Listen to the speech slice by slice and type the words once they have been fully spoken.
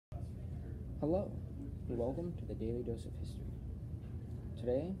Hello, and welcome to the Daily Dose of History.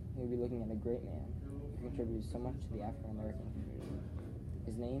 Today, we'll be looking at a great man who contributed so much to the African American community.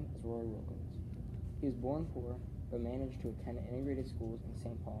 His name is Roy Wilkins. He was born poor, but managed to attend integrated schools in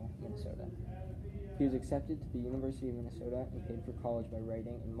St. Paul, Minnesota. He was accepted to the University of Minnesota and paid for college by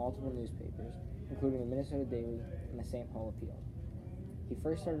writing in multiple newspapers, including the Minnesota Daily and the St. Paul Appeal. He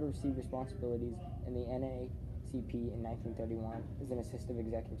first started to receive responsibilities in the NAACP in 1931 as an assistant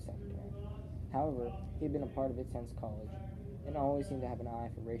executive secretary. However, he had been a part of it since college, and always seemed to have an eye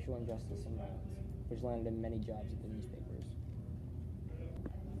for racial injustice and rights, which landed him many jobs at the newspapers.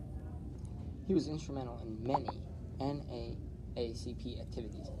 He was instrumental in many NAACP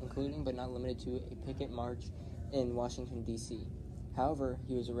activities, including but not limited to a picket march in Washington, D.C. However,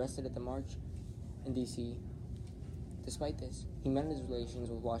 he was arrested at the march in D.C. Despite this, he mended his relations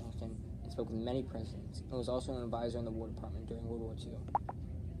with Washington and spoke with many presidents, and was also an advisor in the War Department during World War II.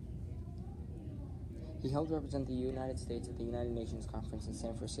 He helped represent the United States at the United Nations Conference in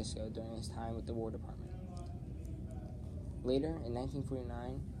San Francisco during his time with the War Department. Later, in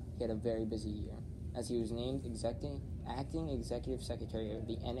 1949, he had a very busy year, as he was named acting executive secretary of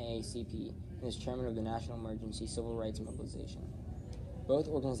the NAACP and as chairman of the National Emergency Civil Rights Mobilization. Both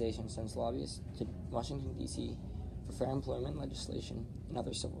organizations sent lobbyists to Washington, D.C. for fair employment legislation and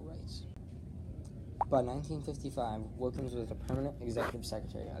other civil rights. By 1955, Wilkins was the permanent executive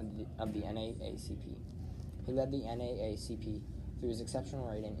secretary of the NAACP. He led the NAACP through his exceptional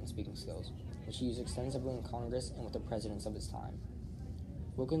writing and speaking skills, which he used extensively in Congress and with the presidents of his time.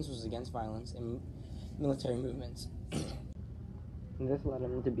 Wilkins was against violence and military movements, and this led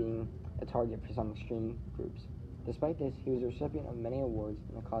him to being a target for some extreme groups. Despite this, he was a recipient of many awards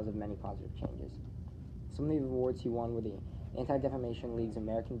and the cause of many positive changes. Some of the awards he won were the Anti-Defamation League's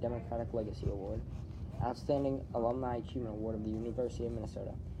American Democratic Legacy Award, Outstanding Alumni Achievement Award of the University of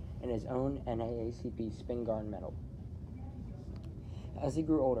Minnesota, and his own NAACP Spin Guard Medal. As he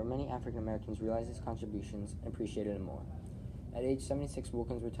grew older, many African Americans realized his contributions and appreciated him more. At age 76,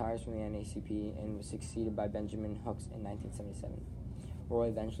 Wilkins retires from the NAACP and was succeeded by Benjamin Hooks in 1977. Roy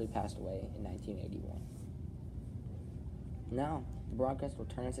eventually passed away in 1981. Now, the broadcast will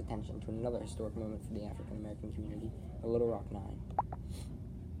turn its attention to another historic moment for the African American community, the Little Rock Nine.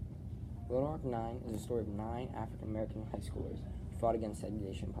 Little Rock Nine is a story of 9 African American high schoolers who fought against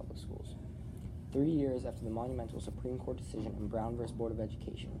segregation in public schools. 3 years after the monumental Supreme Court decision in Brown v. Board of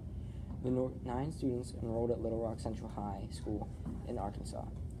Education, the 9 students enrolled at Little Rock Central High School in Arkansas.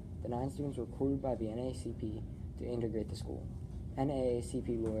 The 9 students were recruited by the NAACP to integrate the school.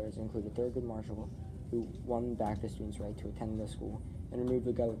 NAACP lawyers included Thurgood Marshall, who won back the students' right to attend the school and removed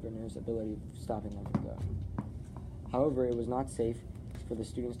the governor's ability of stopping them from going. However, it was not safe for the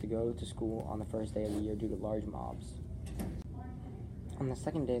students to go to school on the first day of the year due to large mobs. On the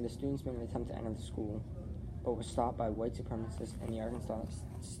second day, the students made an attempt to enter the school, but were stopped by white supremacists and the Arkansas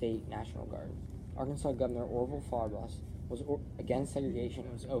State National Guard. Arkansas Governor Orville Farbus was against segregation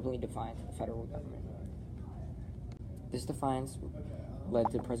and was openly defiant to the federal government. This defiance led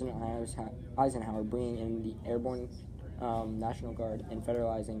to President Eisenhower bringing in the Airborne National Guard and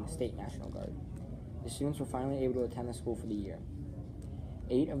federalizing the State National Guard. The students were finally able to attend the school for the year.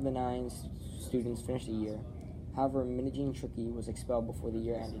 8 of the 9 students finished the year. However, Minijine Trickey was expelled before the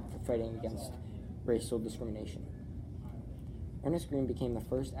year ended for fighting against racial discrimination. Ernest Green became the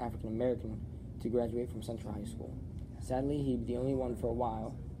first African American to graduate from Central High School. Sadly, he'd be the only one for a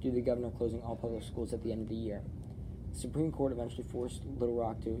while, due to the governor closing all public schools at the end of the year. The Supreme Court eventually forced Little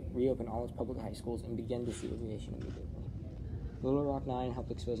Rock to reopen all its public high schools and begin desegregation immediately. Little Rock 9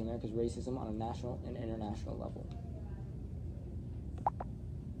 helped expose America's racism on a national and international level.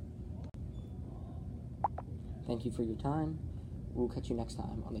 Thank you for your time. We'll catch you next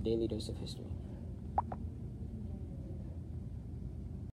time on the Daily Dose of History.